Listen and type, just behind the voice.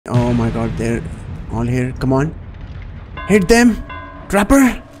Oh my god, they're all here. Come on. Hit them!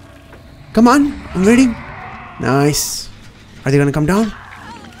 Trapper! Come on, I'm waiting. Nice. Are they gonna come down?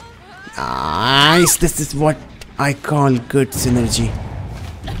 Nice. This is what I call good synergy.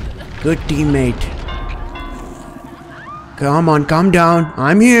 Good teammate. Come on, calm down.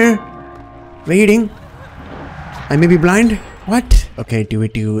 I'm here. Waiting. I may be blind. What? Okay,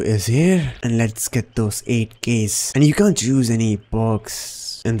 2v2 is here. And let's get those 8Ks. And you can't choose any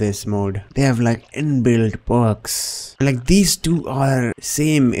perks in this mode. They have like inbuilt perks. Like these two are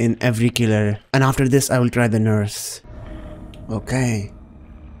same in every killer. And after this I will try the nurse. Okay.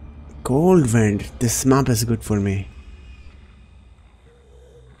 Cold wind. This map is good for me.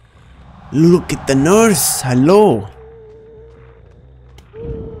 Look at the nurse. Hello.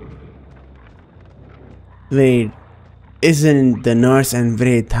 Wait. Isn't the nurse and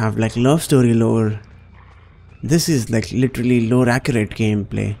Wraith have like love story lore? This is like literally lore accurate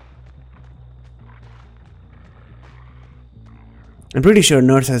gameplay. I'm pretty sure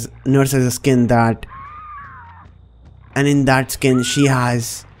nurse has a skin that, and in that skin she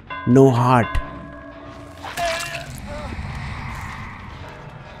has no heart.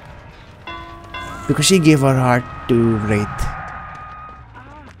 Because she gave her heart to Wraith.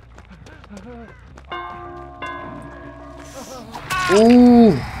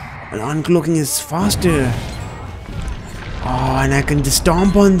 Oh, uncloaking is faster. Oh, and I can just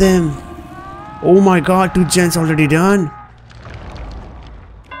stomp on them. Oh my god, 2 gens already done.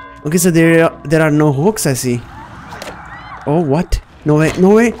 Okay, so there are no hooks, I see. Oh, what? No way,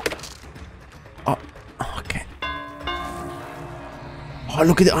 no way. Oh, okay. Oh,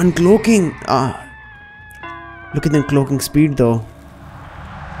 look at the uncloaking. Look at the uncloaking speed though.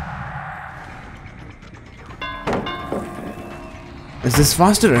 Is this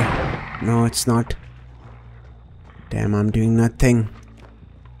faster? No, it's not. Damn, I'm doing nothing.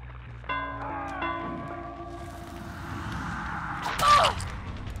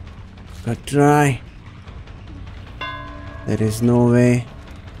 But try. There is no way.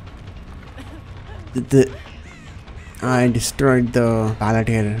 I destroyed the pallet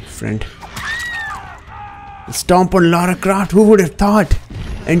here, friend. Stomp on Lara Croft. Who would have thought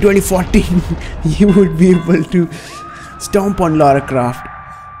in 2014 you would be able to stomp on Lara Croft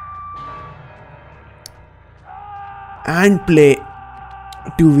and play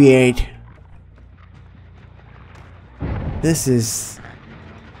 2v8. This is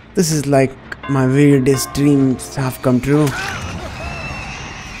like my weirdest dreams have come true.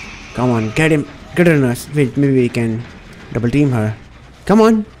 Come on, get him, get her, nurse. Wait, maybe we can double team her. Come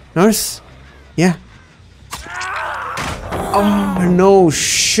on, nurse. Yeah. Oh no,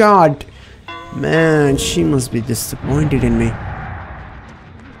 shot. Man, she must be disappointed in me.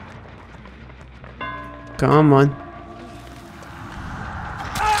 Come on.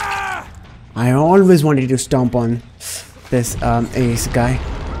 I always wanted to stomp on this ace guy.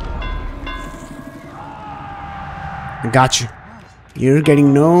 I got you. You're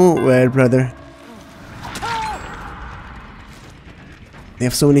getting nowhere, brother. They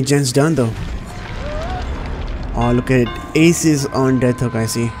have so many gens done though. Oh, look at it. Ace is on death hook, I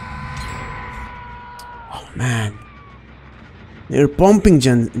see. Man, they're pumping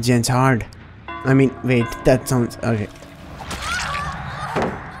gens hard. I mean, wait, that sounds okay.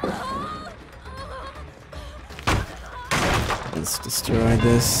 Let's destroy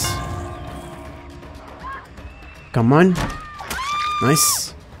this. Come on,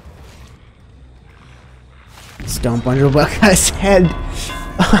 nice. Stomp on Rebecca's head.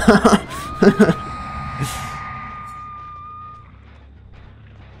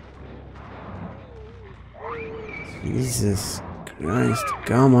 Jesus Christ.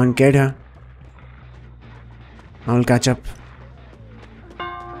 Come on, get her. I'll catch up.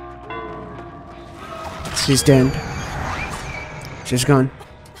 She's dead. She's gone.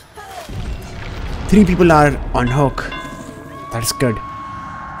 3 people are on hook. That's good.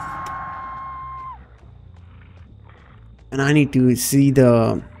 And I need to see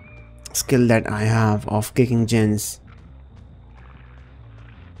the skill that I have of kicking gens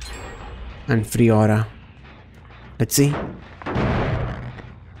and free aura. Let's see.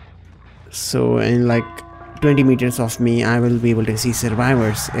 So in like 20 meters of me, I will be able to see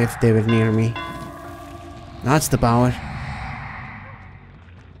survivors if they were near me. That's the power.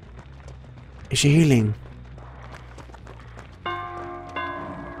 Is she healing?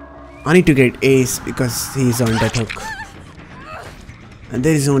 I need to get Ace because he's on that hook. And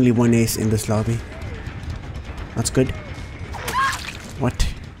there is only one Ace in this lobby. That's good. What?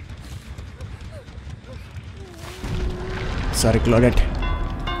 Sorry, Claudette.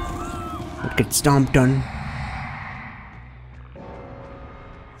 Would get stomped on.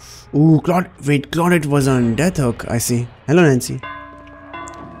 Ooh, Claudette was on death hook. I see. Hello, Nancy.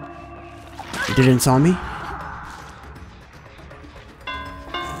 You didn't saw me?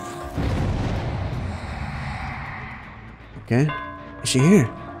 Okay. Is she here?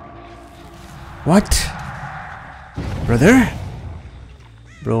 What? Brother?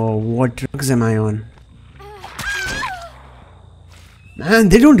 Bro, what drugs am I on? Man,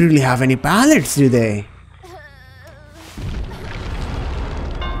 they don't really have any pallets, do they?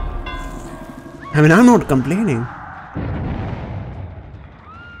 I mean, I'm not complaining.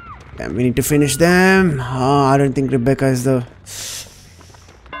 Yeah, we need to finish them. Oh, I don't think Rebecca is the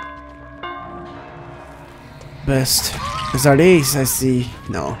best. Is that Ace? I see.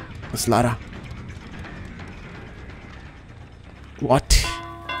 No, it's Lara. What?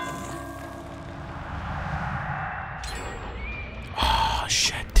 Oh,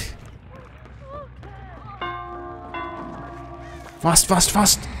 shit. Fast, fast,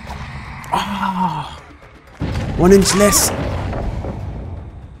 fast. Ah, 1 inch less.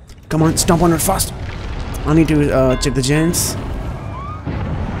 Come on, stomp on it fast. I need to check the gens.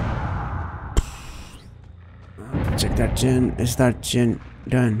 Check that gen. Is that gen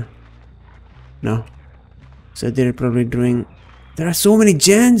done? No. So they're probably doing. There are so many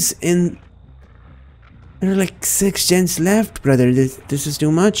gens in. There are like 6 gens left, brother. This is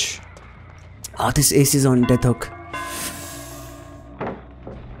too much. Oh, this Ace is on death hook.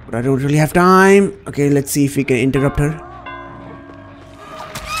 But I don't really have time. Okay, let's see if we can interrupt her.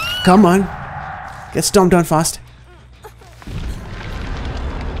 Come on. Get stomped on fast.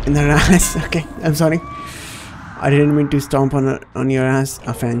 In her ass. Okay, I'm sorry. I didn't mean to stomp on your ass.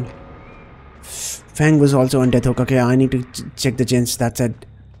 Fang. Fang was also on death hook. Okay, I need to check the gens. That's it.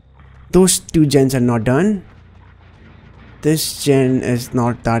 Those 2 gens are not done. This gen is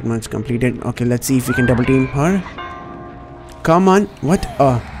not that much completed. Okay, let's see if we can double team her. Come on. What?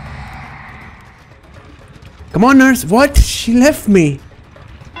 Come on, nurse. What? She left me.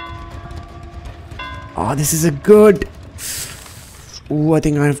 Oh, this is a good. Ooh, I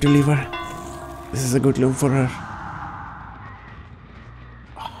think I have to leave her. This is a good loop for her.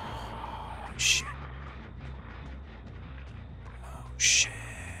 Oh, shit. Oh, shit.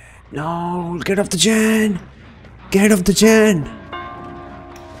 No, get off the gen. Get off the gen.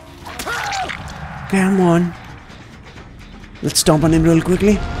 Come on. Let's stomp on him real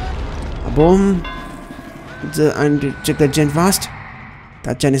quickly. Boom. And check that gen fast.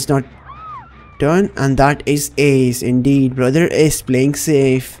 That gen is not done. And that is Ace. Indeed, brother is playing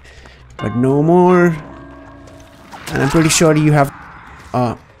safe. But no more. And I'm pretty sure you have.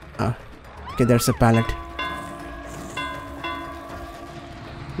 Okay, there's a pallet.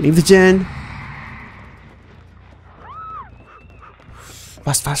 Leave the gen.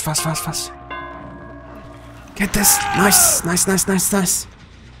 Fast, fast, fast, fast, fast. Get this. Nice, nice, nice, nice, nice.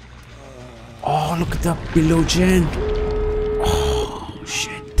 Oh, look at the below gen. Oh,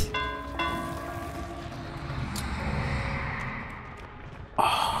 shit.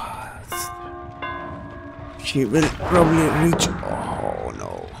 Oh, she will probably reach. Oh,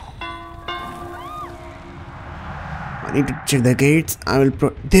 no. I need to check the gates. I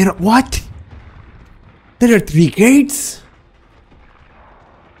will there. What? There are 3 gates?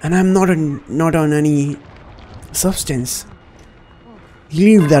 And I'm not on any substance.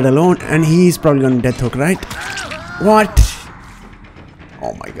 Leave that alone, and he's probably on death hook, right? What?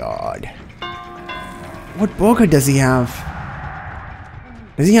 Oh my god. What poker does he have?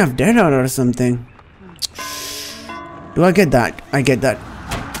 Does he have dead or something? Do I get that? I get that.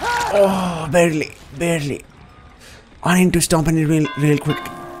 Oh, barely, barely. I need to stomp on it real quick.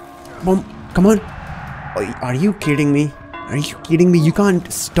 Boom, come on. Oh, are you kidding me? Are you kidding me? You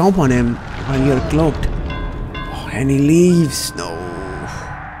can't stomp on him while you're cloaked. Oh, and he leaves. No.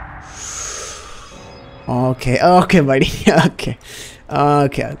 Okay, okay, buddy. Okay.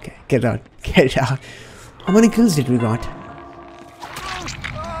 Okay. Get out. Get out. How many kills did we got?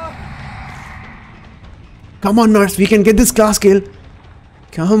 Come on, nurse. We can get this class kill.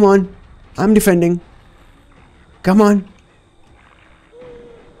 Come on. I'm defending. Come on.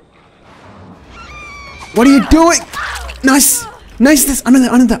 What are you doing? Nice. Nice. This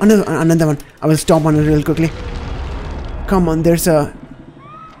another one. I will stop on it real quickly. Come on. There's a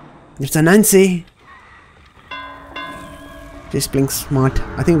Nancy. She's playing smart.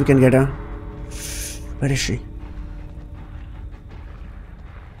 I think we can get her. Where is she?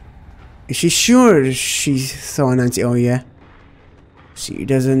 Is she sure she saw Nancy? Oh yeah. She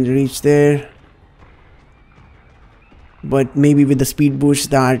doesn't reach there. But maybe with the speed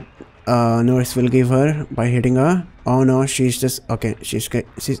boost that Norris will give her by hitting her. Oh no, she's just okay. She's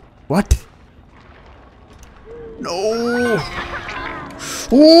what? No.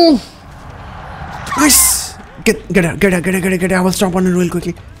 Oh! Nice! Get her. I will stop on it real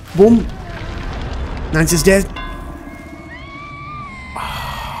quickly. Boom! Nancy's dead.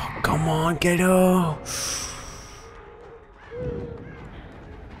 Oh, come on, get her.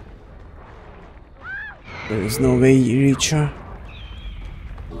 There is no way you reach her.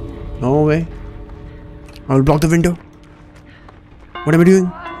 No way. I will block the window. What am I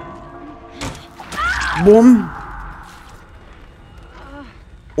doing? Boom.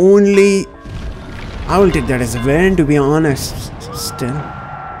 Only... I will take that as a win, to be honest. Still.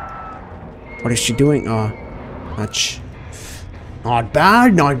 What is she doing? Oh, much. Not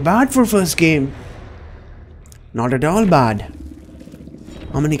bad. Not bad for first game. Not at all bad.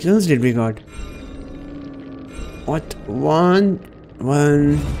 How many kills did we got? What? One,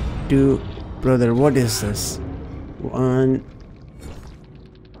 two. Brother, what is this? One,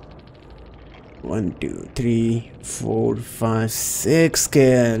 two, three, 4, 5, 6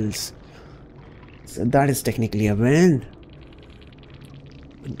 kills. So that is technically a win.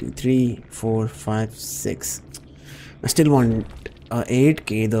 1, 2, 3, 4, 5, 6. I still want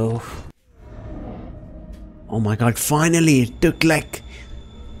 8k though. Oh my god, finally! It took like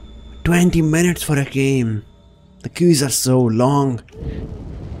 20 minutes for a game. The queues are so long.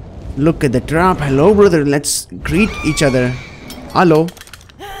 Look at the trap. Hello, brother. Let's greet each other. Hello.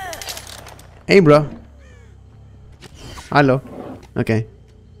 Hey, bro. Hello. Okay.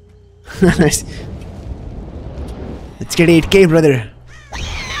 Nice. Let's get 8k, brother.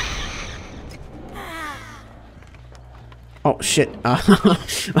 Oh, shit.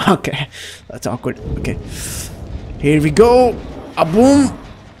 Okay. That's awkward. Okay. Here we go. A boom.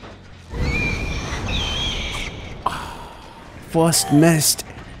 First missed.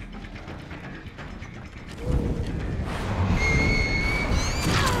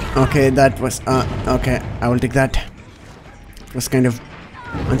 Okay, that was okay, I will take that. It was kind of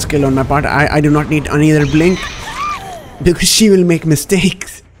unskilled on my part. I do not need any other blink because she will make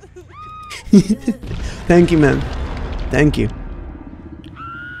mistakes. Thank you, man. Thank you.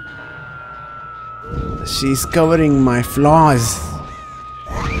 She's covering my flaws.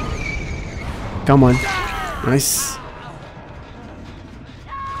 Come on. Nice.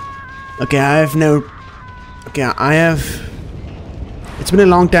 Okay, it's been a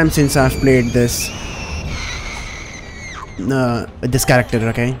long time since I've played this this character,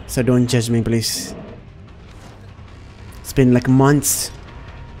 okay? So don't judge me, please. It's been like months.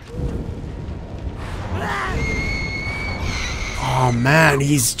 Oh man,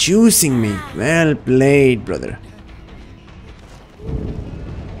 he's juicing me. Well played, brother.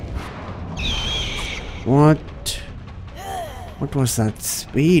 What was that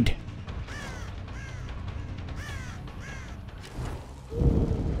speed?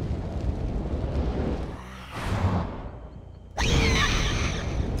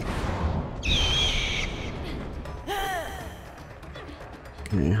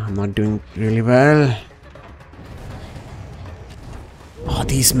 I'm not doing really well. Oh,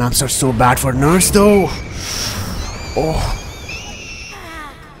 these maps are so bad for nurse though. Oh.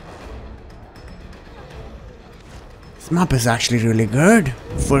 This map is actually really good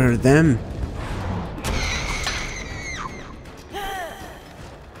for them.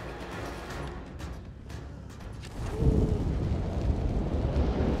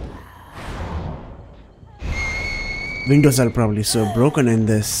 Windows are probably so broken in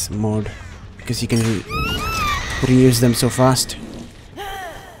this mode because you can reuse them so fast.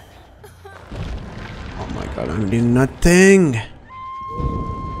 Oh my god, I'm doing nothing.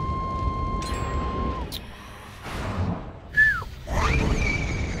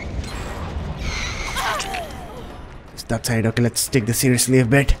 It's that side. Okay, let's take this seriously a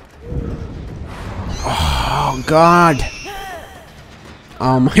bit. Oh god.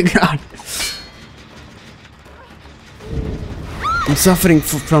 Oh my god. I'm suffering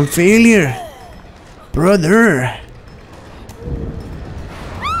from failure, brother.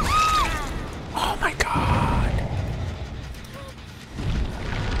 Oh my god.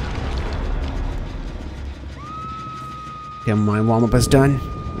 Yeah, my warm-up is done.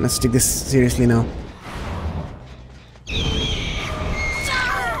 Let's take this seriously now.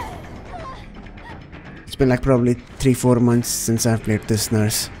 It's been like probably 3-4 months since I've played this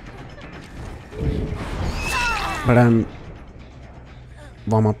nurse. But I'm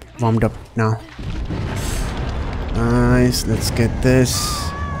warmed up now. Nice, let's get this.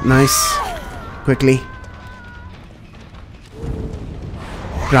 Nice. Quickly.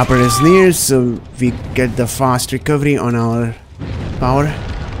 Trapper is near, so we get the fast recovery on our power.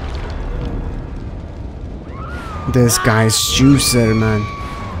 This guy's juicer, man.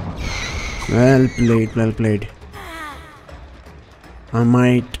 Well played, well played. I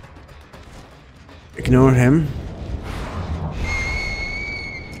might ignore him.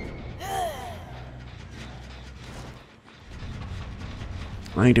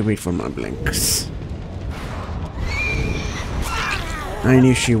 I need to wait for my blinks. I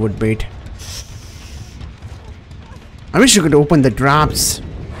knew she would bait. I wish you could open the traps.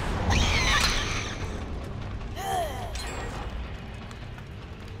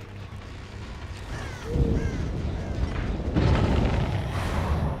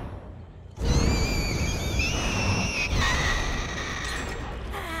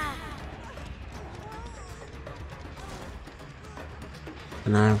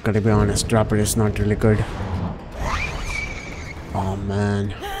 And I've got to be honest, Trapper is not really good. Oh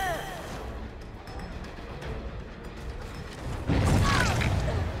man.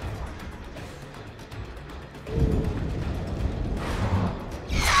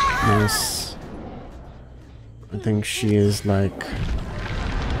 Nice. I think she is like...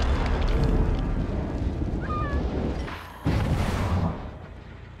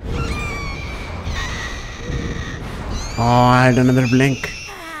 Oh, I had another blink.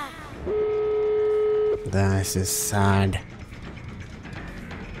 This is sad.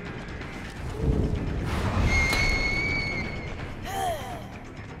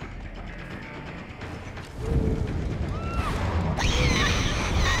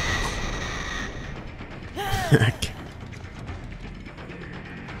 Okay.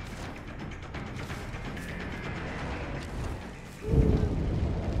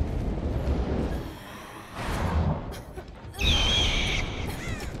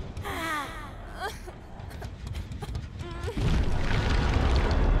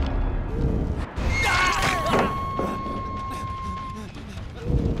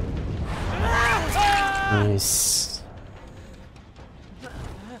 Nice.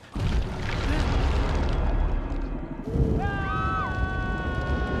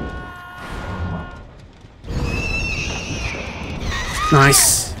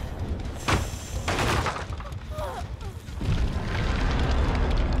 Nice.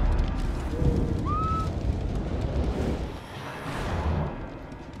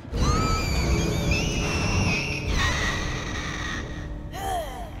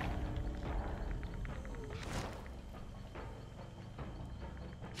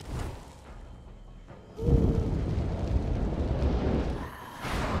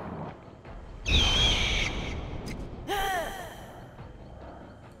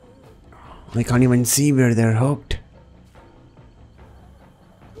 I can't even see where they're hooked.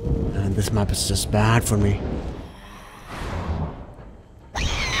 And this map is just bad for me.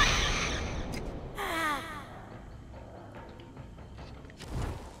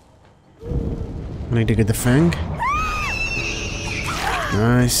 I need to get the fang.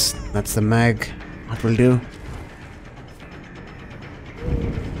 Nice. That's the mag. That will do.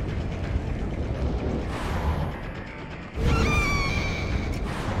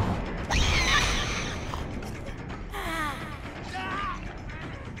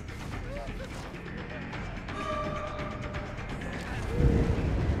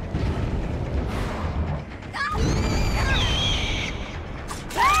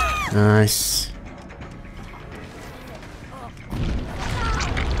 Nice.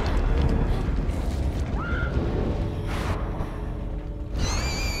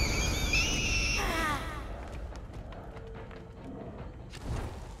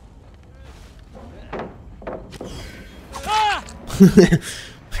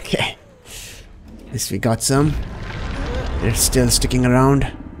 Okay. At least we got some. They're still sticking around.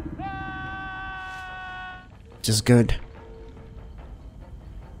 Which is good.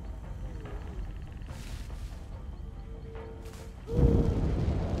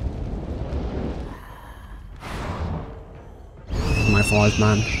 My fault,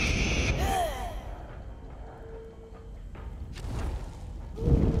 man.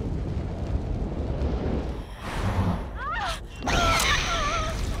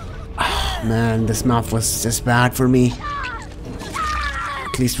 Oh, man, this map was just bad for me.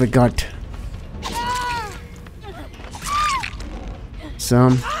 At least we got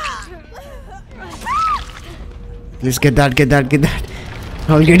some. Let's get that, get that, get that.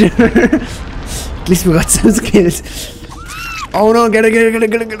 I'll get it. At least we got some skills. Oh no, get it, get it, get it,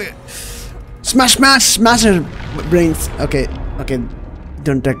 get it, get it. Smash, smash, smash her brains. Okay, okay.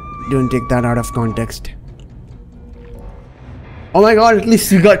 Don't take that out of context. Oh my god, at least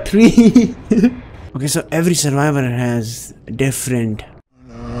we got 3. Okay, so every survivor has different...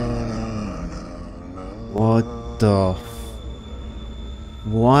 What the...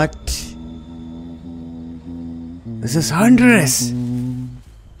 What? This is Huntress!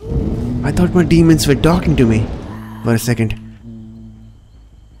 I thought my demons were talking to me. For a second.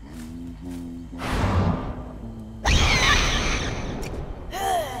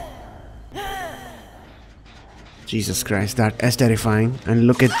 Jesus Christ, that is terrifying. And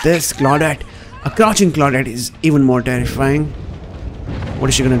look at this Claudette. A crouching Claudette is even more terrifying. What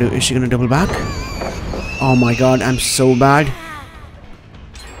is she gonna do? Is she gonna double back? Oh my god, I'm so bad.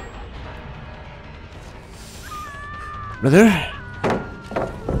 Brother?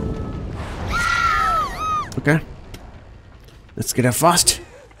 Okay. Let's get her fast.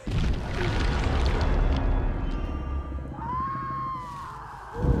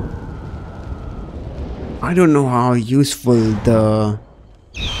 I don't know how useful the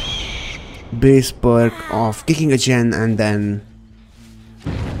base perk of kicking a gen and then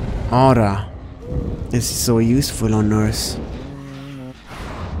aura is so useful on nurse.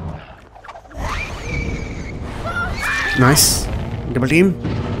 Nice. Double team.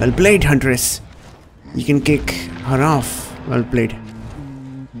 Well played, Huntress. You can kick her off. Well played.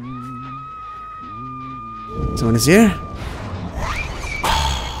 Someone is here.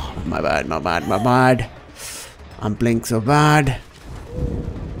 Oh, my bad, my bad, my bad. I'm playing so bad.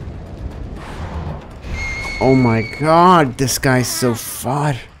 Oh my god, this guy's so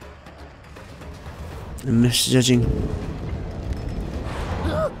far. I'm misjudging.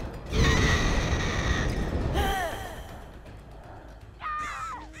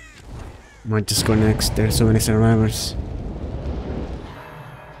 Might just go next. There are so many survivors.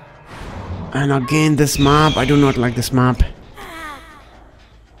 And again, this map. I do not like this map.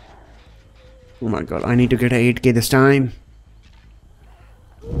 Oh my god, I need to get a 8k this time.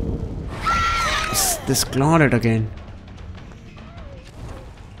 This Claudette again.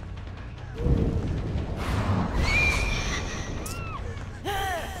 I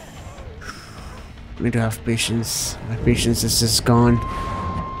need to have patience. My patience is just gone.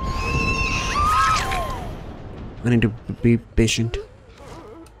 I need to be patient.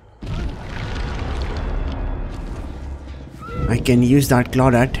 I can use that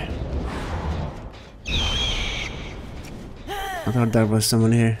Claudette. I thought there was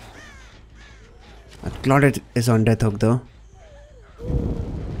someone here. That Claudette is on death hook though.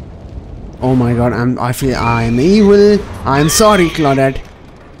 Oh my god, I feel I am evil. I am sorry, Claudette.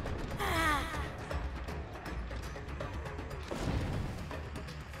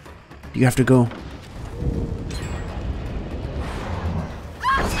 You have to go.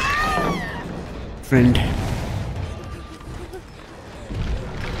 Friend.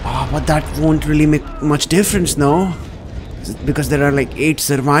 Oh, but that won't really make much difference, no? Because there are like 8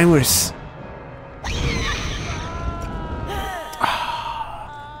 survivors.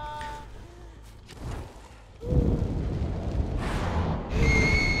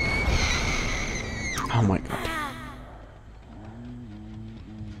 Oh my god.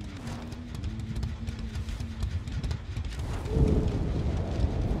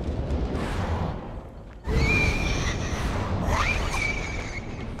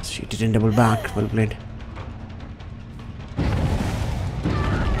 She didn't double back. Well played.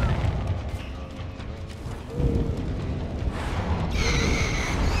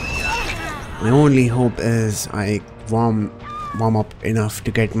 My only hope is I warm up enough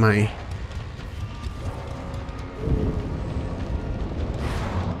to get my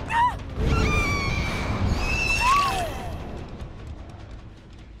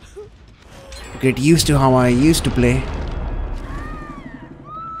get used to how I used to play.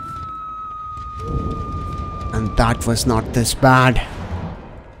 And that was not this bad.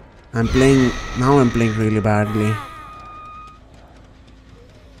 I'm playing really badly.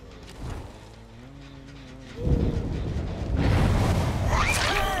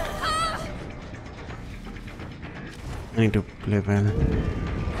 I need to play well.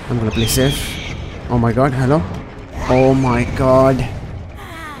 I'm gonna play safe. Oh my god, hello? Oh my god.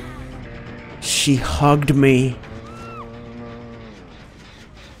 She hugged me.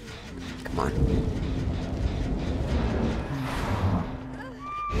 Come on.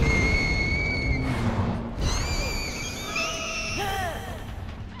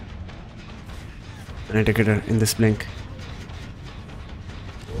 I need to get her in this blink.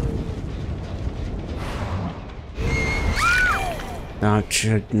 That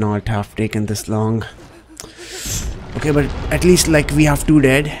should not have taken this long. Okay, but at least like we have 2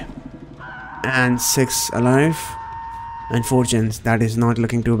 dead and 6 alive and 4 gens. That is not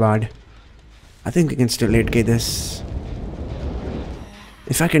looking too bad. I think we can still 8k this.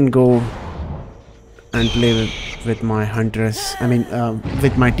 If I can go and play with my Huntress, I mean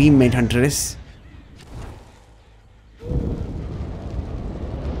with my teammate Huntress,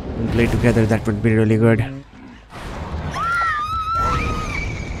 and play together, that would be really good.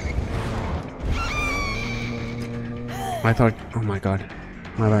 I thought, oh my god,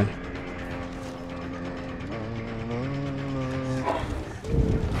 my bad.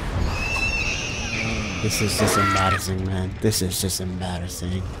 This is just embarrassing, man. This is just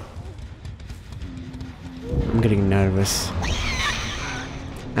embarrassing. I'm getting nervous.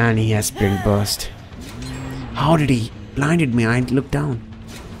 And he has sprint burst. How did he blinded me? I looked down.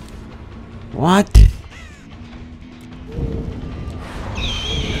 What?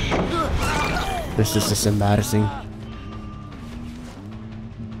 This is just embarrassing.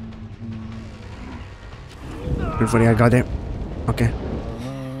 Don't worry, I got it. Okay.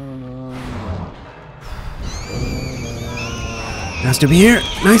 Has to be here.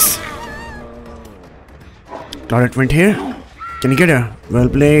 Nice. Claudette went here. Can you get her? Well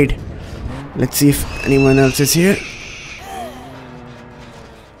played. Let's see if anyone else is here.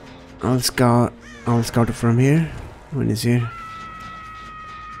 I'll scout it from here. One is here.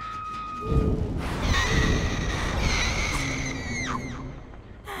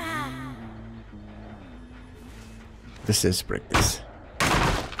 This is practice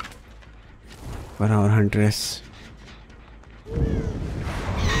for our huntress.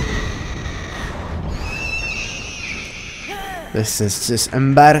 This is just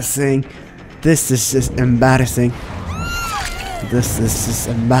embarrassing. This is just embarrassing. This is just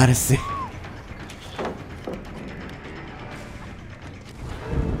embarrassing.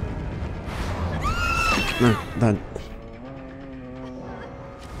 No, that.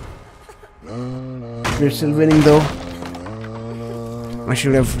 We're still winning though. I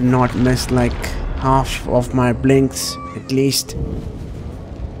should have not missed like half of my blinks at least.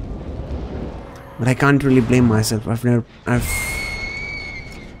 But I can't really blame myself. I've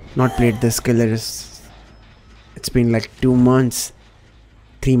not played this killer. It's been like 2 months,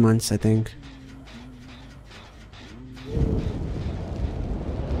 3 months I think.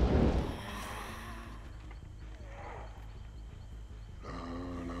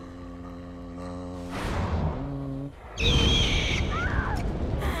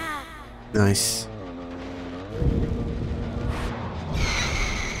 Nice.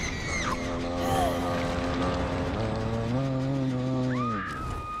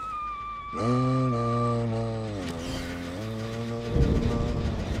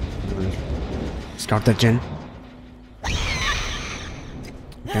 Start the gen.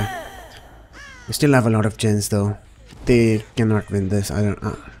 Okay. We still have a lot of gens though. They cannot win this. I don't.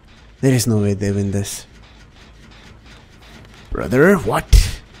 There is no way they win this. Brother, what?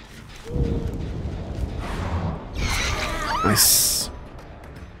 Nice.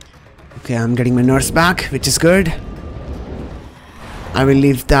 Okay, I'm getting my nurse back, which is good. I will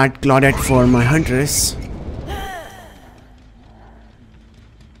leave that Claudette for my huntress.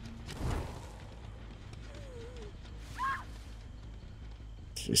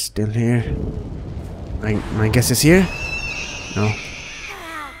 She's still here. My guess is here. No.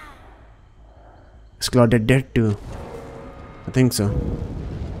 Is Claudette dead too? I think so.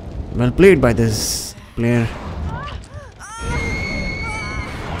 Well played by this player.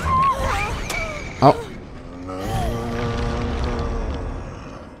 Oh.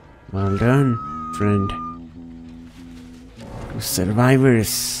 Well done, friend.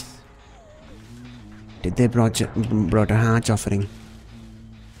 Survivors. Did they brought a hatch offering?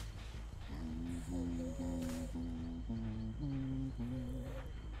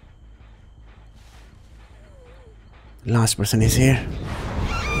 Last person is here.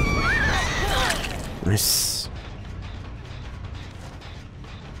 Nice.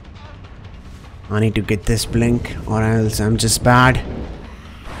 I need to get this blink or else I'm just bad.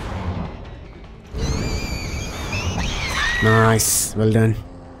 Nice. Well done.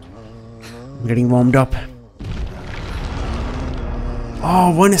 I'm getting warmed up.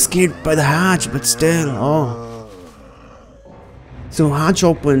 Oh, one escaped by the hatch, but still. Oh. So hatch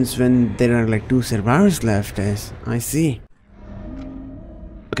opens when there are like 2 survivors left, as I see.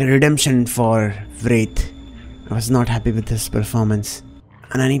 Okay, redemption for Wraith. I was not happy with this performance.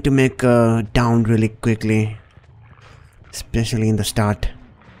 And I need to make a down really quickly. Especially in the start.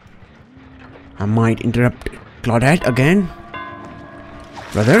 I might interrupt Claudette again.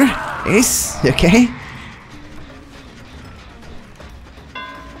 Brother? Ace? Okay?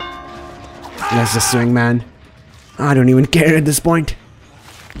 Let's just swing, man. I don't even care at this point.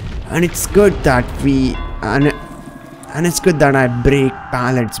 And it's good that and it's good that I break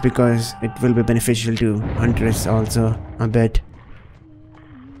pallets because it will be beneficial to Huntress also a bit.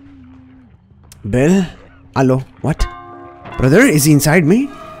 Bill? Hello? What? Brother? Is he inside me?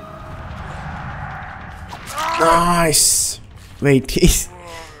 Nice! Wait,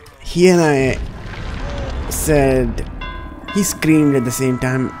 he and I said... He screamed at the same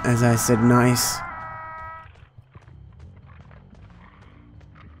time as I said nice.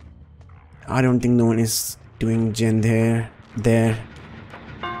 I don't think no one is doing gen there.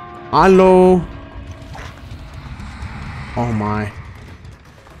 Hello? Oh my.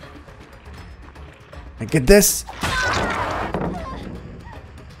 I get this.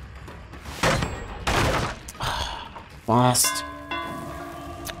 Fast.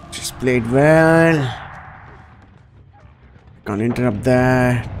 Just played well. Can't interrupt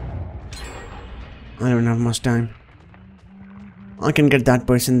that. I don't have much time. I can get that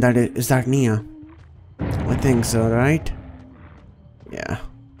person. That is that Nia? I think so, right? Yeah.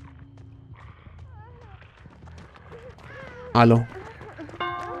 Hello.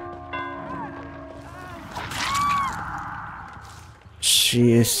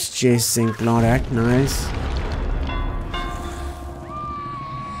 She is chasing Claudette. Nice.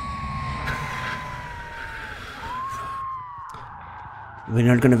 We're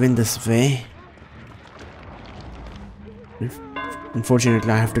not gonna win this way.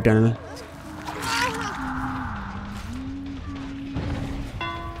 Unfortunately, I have to tunnel.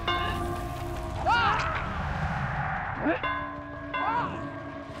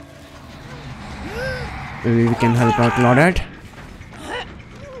 Maybe we can help out Claudette.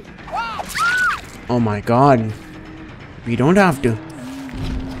 Oh my god. We don't have to.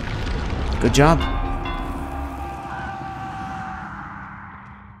 Good job.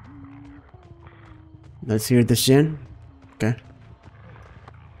 Let's hear this gen. Okay.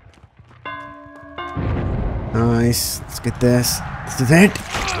 Nice. Let's get this. This is it.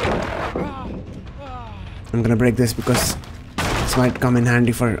 I'm gonna break this because this might come in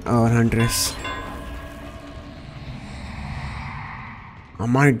handy for our hunters. I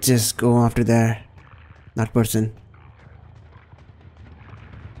might just go after that person.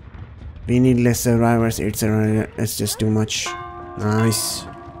 We need less survivors. 8 survivors. It's just too much. Nice.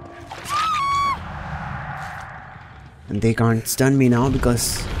 And they can't stun me now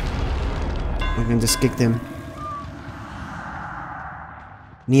because I can just kick them.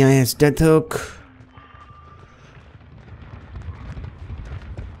 Nia has death hook.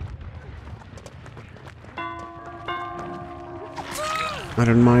 I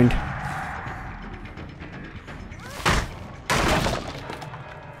don't mind.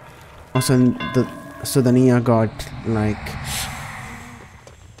 Also, the Nia got like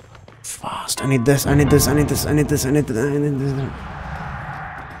fast. I need this. I need this. I need this. I need this. I need this. I need this.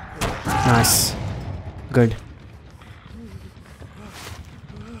 Nice. Good.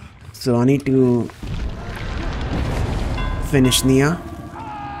 So I need to finish Nia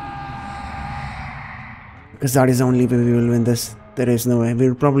because that is the only way we will win this. There is no way.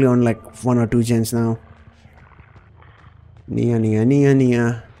 We're probably on like 1 or 2 gens now.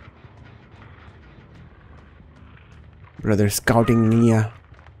 Nia. Brother scouting Nia.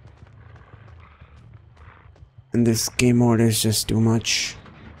 And this game mode is just too much.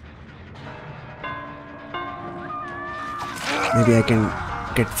 Maybe I can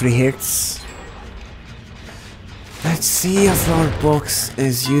get free hits. Let's see if our box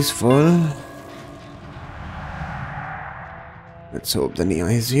is useful. Let's hope the Nia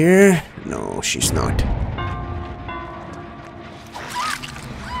is here. No, she's not.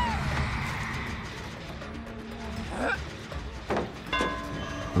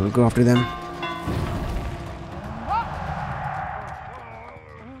 We'll go after them.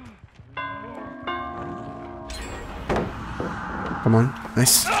 Come on,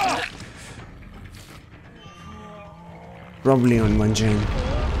 nice. Probably on 1 gen.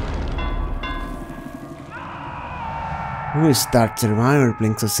 Who is that survivor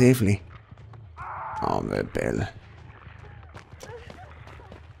playing so safely? Oh, my bell.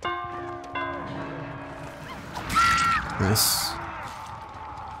 Nice.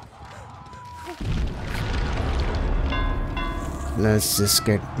 Let's just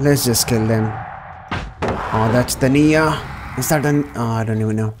kill them. Oh, that's the Nia. Is that an? Oh, I don't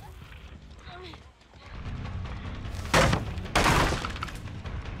even know.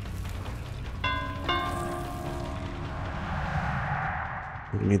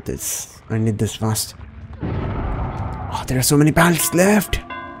 I need this fast. Oh, there are so many pallets left.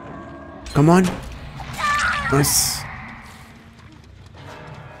 Come on. Nice.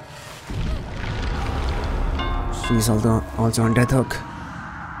 She's also on death hook.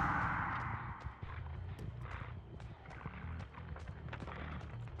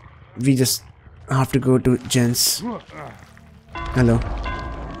 We just have to go to gens. Hello.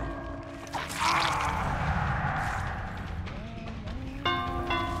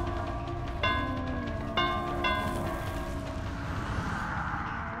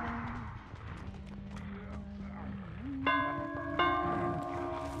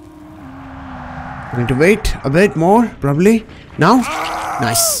 Going to wait a bit more, probably. Now?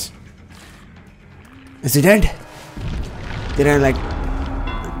 Nice. Is he dead? There are like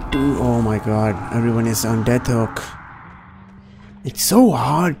 2. Oh my god, everyone is on death hook. It's so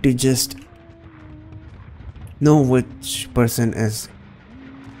hard to just know which person is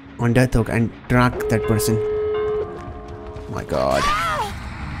on death hook and track that person. Oh my god.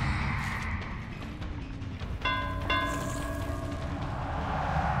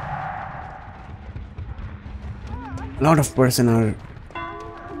 A lot of person are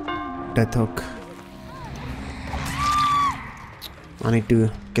death hook. I need to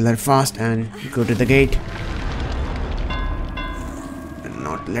kill her fast and go to the gate. And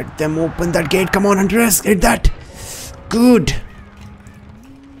not let them open that gate. Come on, Andres, hit that. Good.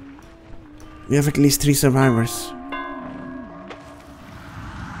 We have at least 3 survivors.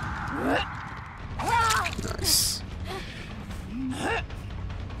 Nice.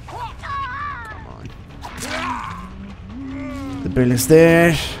 Come on. The bill is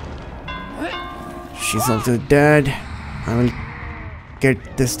there. She's also dead. I will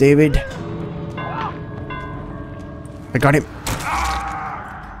get this David. I got him.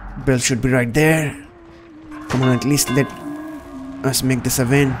 Bill should be right there. Come on, at least let us make this a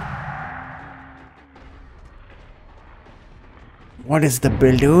win. What is the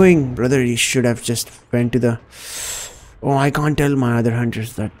Bill doing? Brother, he should have just went to the... Oh, I can't tell my other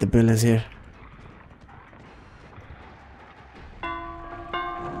hunters that the Bill is here.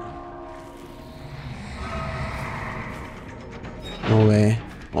 No way.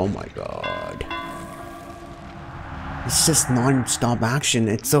 Oh my god. It's just non-stop action.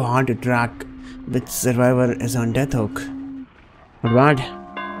 It's so hard to track which survivor is on death hook. Not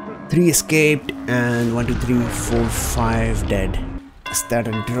bad. 3 escaped and 1, 2, 3, 4, 5 dead. Is that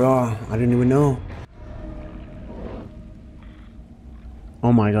a draw? I don't even know.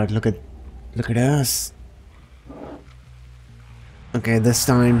 Oh my god, look at us. Okay, this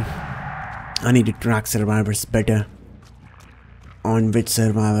time I need to track survivors better. On which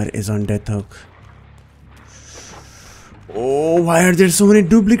survivor is on death hook. Oh, why are there so many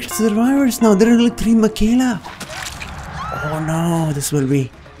duplicate survivors now? There are only 3 Michaela. Oh no, this will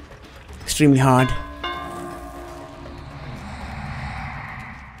be extremely hard.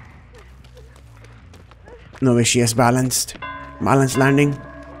 No way she has balanced landing.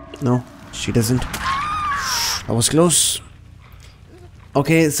 No, she doesn't. That was close.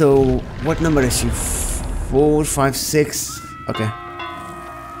 Okay, so what number is she? 4, 5, 6. Okay.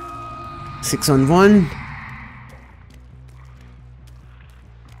 6 on 1.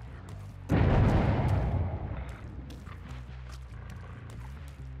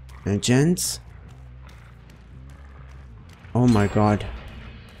 And gents. Oh my god.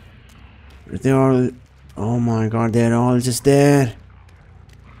 They're all... Oh my god, they're all just there.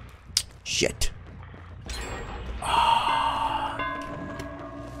 Shit.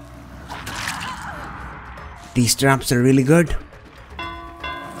 These traps are really good.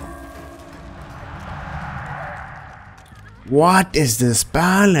 What is this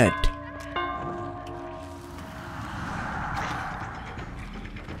pallet?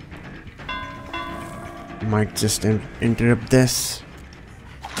 Might just interrupt this.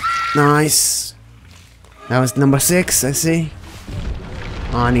 Nice. That was number 6, I see.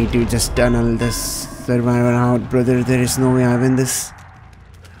 I need to just tunnel this survivor out, brother. There is no way I win this.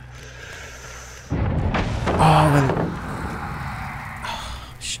 Oh, well.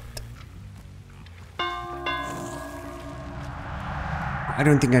 Oh, shit. I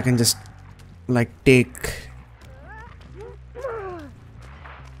don't think I can just, like, take...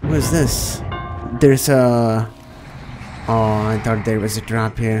 What is this? There's a... Oh, I thought there was a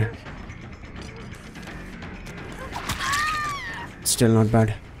trap here. Still not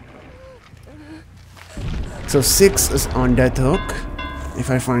bad. So 6 is on death hook. If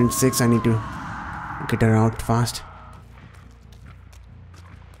I find 6, I need to get her out fast.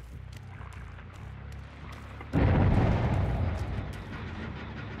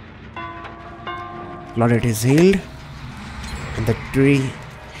 Claudette is healed. And the tree.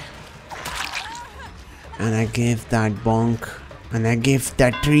 And I gave that bonk. And I gave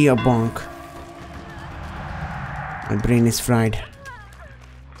that tree a bonk. My brain is fried.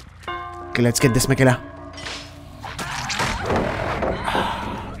 Okay, let's get this Michaela.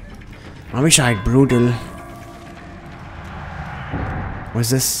 I wish I had brutal.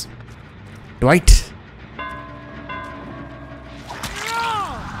 What's this? Dwight.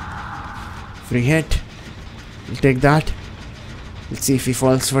 Free hit. We'll take that. Let's see if he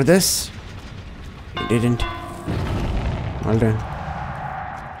falls for this. He didn't. Well done.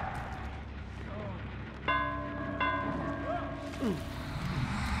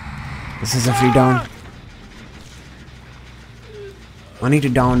 This is a free down. I need to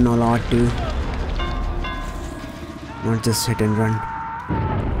down a lot too. Not just hit and run.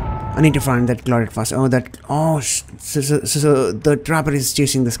 I need to find that Claudette fast. Oh, that. Oh, so the trapper is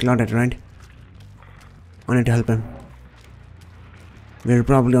chasing this Claudette, right? I need to help him. We're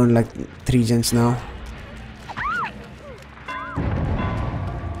probably on like 3 gens now.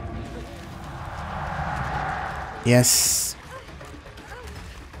 Yes.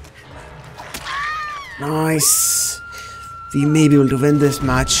 Nice. We may be able to win this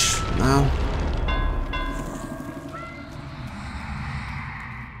match now.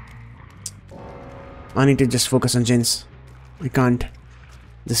 I need to just focus on gens. I can't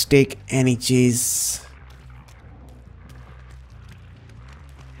just take any chase.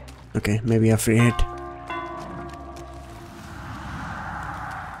 Okay, maybe a free hit.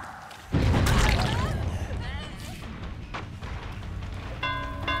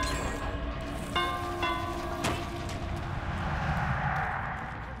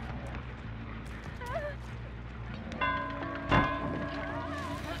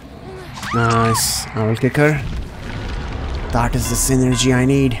 Nice. I will kick her. That is the synergy I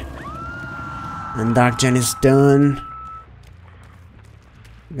need. And that gen is done.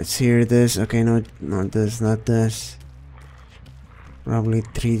 Let's hear this. Okay, no, not this, not this. Probably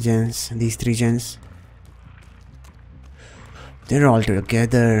 3 gens. These 3 gens. They're all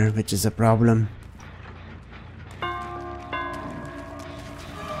together, which is a problem.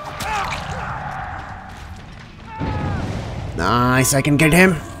 Nice, I can get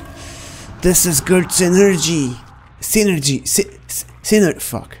him. This is good synergy.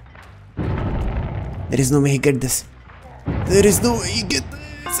 Fuck. There is no way he get this. There is no way you get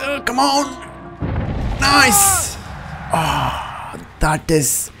this. Oh, come on. Nice. Oh, that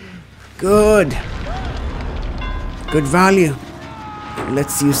is good. Good value.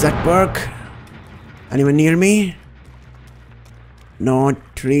 Let's use that perk. Anyone near me? Not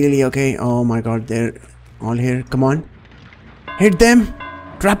really. Okay. Oh my god, they're all here. Come on. Hit them.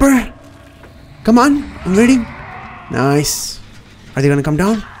 Trapper. Come on. I'm waiting. Nice. Are they gonna come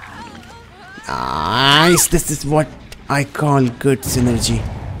down? Nice. This is what I call good synergy.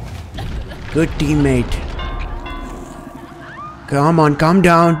 Good teammate. Come on, calm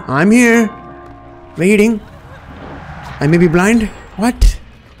down. I'm here. Waiting. I may be blind. What?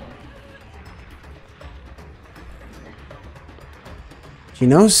 She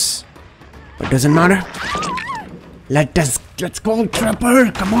knows. But doesn't matter. Let's go,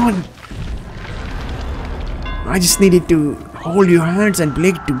 Trapper. Come on. I just needed to hold your hands and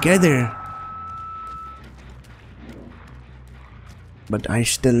play together. But I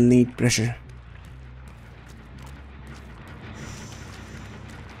still need pressure.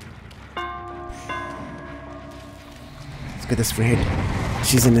 Let's get this free hit.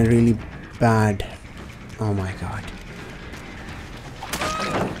 She's in a really bad... Oh my god.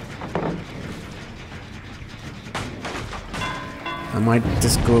 I might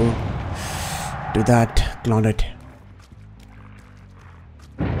just go to that Claudette.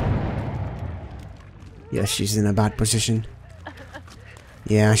 Yeah, she's in a bad position.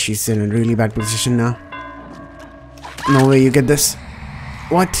 Yeah, she's in a really bad position now. No way you get this.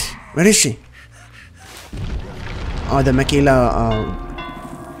 What? Where is she? Oh, the Michaela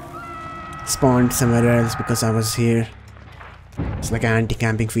spawned somewhere else because I was here. It's like an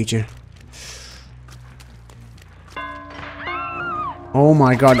anti-camping feature. Oh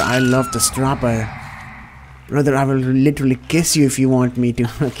my god, I love the Trapper. Brother, I will literally kiss you if you want me to.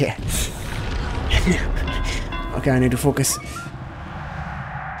 Okay. Okay, I need to focus.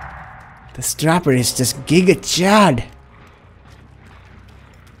 The Trapper is just Giga Chad.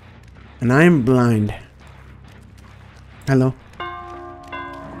 And I'm blind. Hello.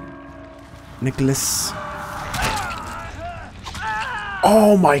 Nicholas.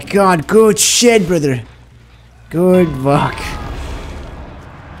 Oh my god, good shit, brother. Good work.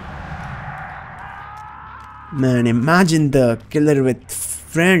 Man, imagine the killer with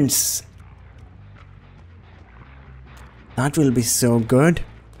friends. That will be so good.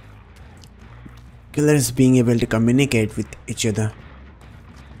 Killers being able to communicate with each other.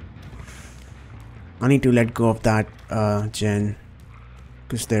 I need to let go of that gen.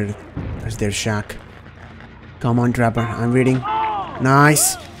 Because there's their shack. Come on, Trapper. I'm waiting.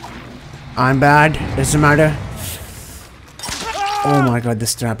 Nice. I'm bad. Doesn't matter. Oh my god,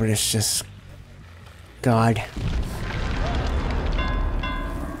 this Trapper is just... God.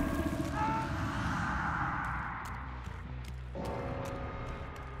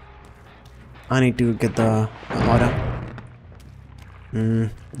 I need to get the order. No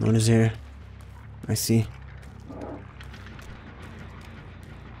one is here. I see.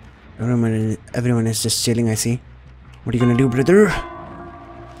 Everyone is just chilling, I see. What are you gonna do, brother?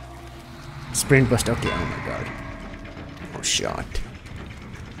 Sprint bust. Okay, oh my god. Oh, shot.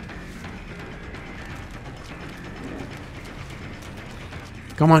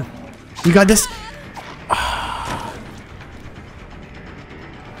 Come on. You got this.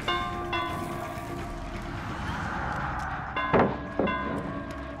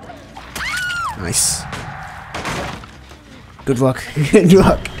 Nice. Good work. Good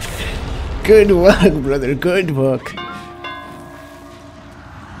work. Good work, brother. Good work.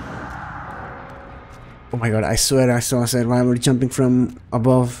 Oh my god, I swear I saw a survivor jumping from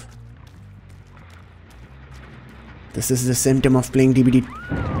above. This is the symptom of playing DBD.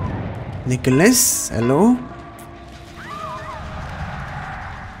 Nicholas, hello?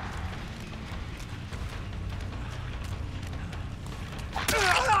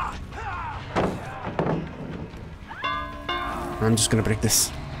 I'm just gonna break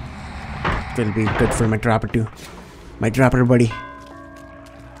this. It will be good for my trapper too. My trapper buddy.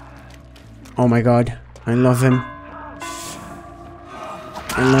 Oh my god, I love him.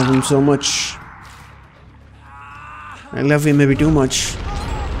 I love him so much. I love him maybe too much.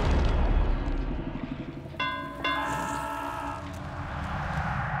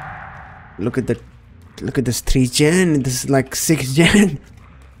 Look at this 3 gen. This is like 6 gen.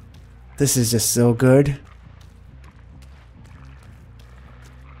 This is just so good.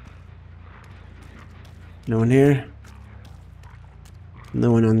 No one here.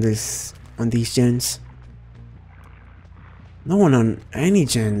 No one on these gens. No one on any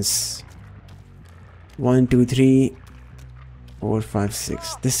gens. 1, 2, 3, 4, 5,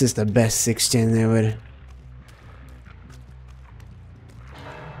 6. This is the best 6 gen ever.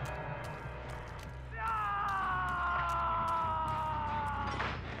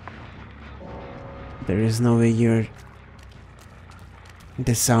 There is no way you're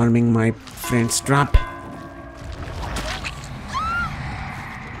disarming my friend's trap.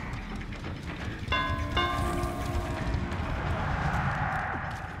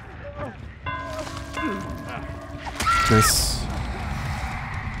 Nice.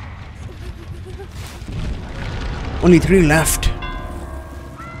 Only 3 left.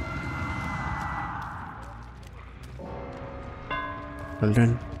 Well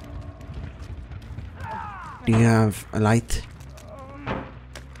done. Do you have a light?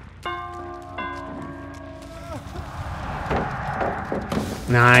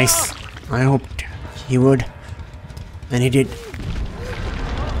 Nice. I hoped he would. And he did.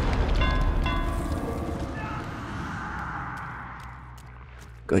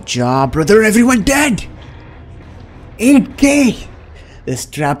 Good job, brother. Everyone dead. 8K. This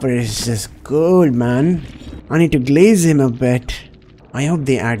trapper is just gold, man. I need to glaze him a bit. I hope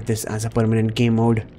they add this as a permanent game mode.